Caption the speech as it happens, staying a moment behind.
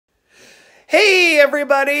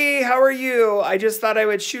everybody, how are you? I just thought I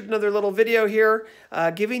would shoot another little video here,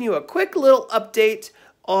 giving you a quick little update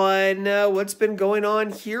on what's been going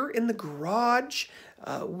on here in the garage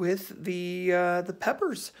with the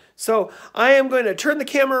peppers. So I am going to turn the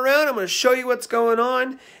camera around. I'm going to show you what's going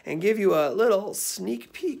on and give you a little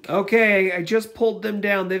sneak peek. Okay, I just pulled them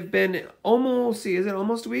down. They've been almost, is it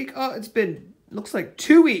almost a week? Oh, it's been, looks like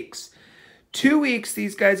 2 weeks. 2 weeks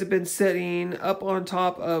these guys have been sitting up on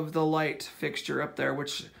top of the light fixture up there,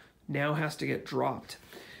 which now has to get dropped.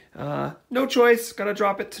 No choice, gotta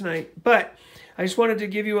drop it tonight. But I just wanted to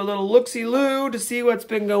give you a little look-see-loo to see what's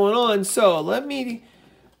been going on. So let me,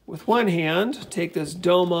 with one hand, take this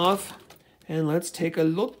dome off and let's take a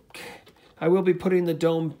look. I will be putting the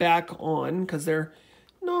dome back on because they're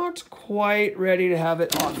not quite ready to have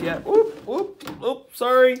it off yet. Oop, oop, oop,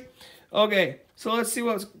 sorry. Okay, so let's see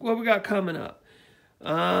what we got coming up.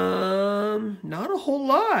 Not a whole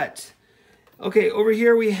lot. Okay, over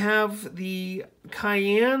here we have the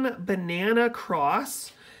Cayenne Banana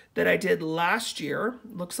Cross that I did last year.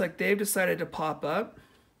 Looks like they've decided to pop up.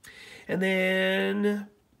 And then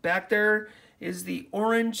back there is the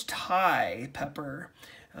Orange Thai pepper.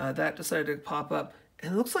 That decided to pop up.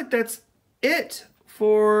 And it looks like that's it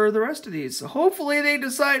for the rest of these. So hopefully they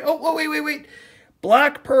decide, oh, wait.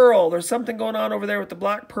 Black Pearl. There's something going on over there with the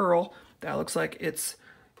Black Pearl. That looks like it's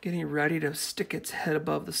getting ready to stick its head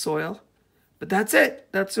above the soil. But that's it.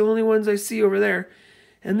 That's the only ones I see over there.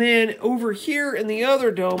 And then over here in the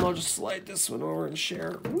other dome, I'll just slide this one over and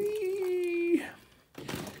share. Whee!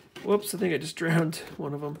 Whoops, I think I just drowned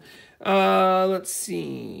one of them. Let's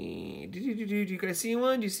see. Do you guys see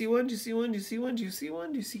one? Do you see one? Do you see one? Do you see one? Do you see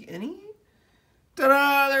one? Do you see any?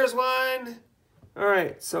 Ta-da! There's one! All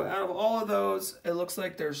right, so out of all of those, it looks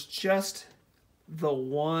like there's just the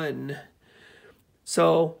one.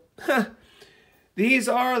 So, these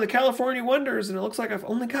are the California Wonders, and it looks like I've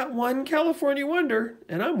only got one California Wonder,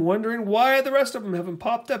 and I'm wondering why the rest of them haven't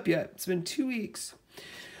popped up yet. It's been 2 weeks.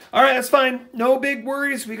 All right, that's fine. No big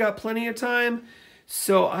worries. We got plenty of time.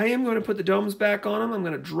 So I am going to put the domes back on them. I'm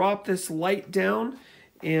going to drop this light down,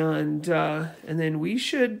 and then we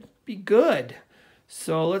should be good.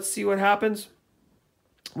 So let's see what happens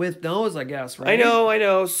with those, I guess, right? I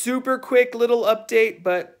know. Super quick little update,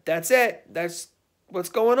 but that's it. That's what's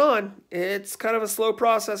going on. It's kind of a slow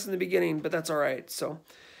process in the beginning, but that's all right. So,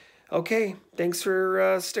 okay. Thanks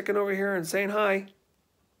for sticking over here and saying hi.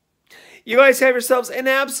 You guys have yourselves an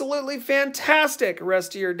absolutely fantastic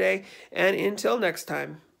rest of your day. And until next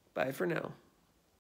time, bye for now.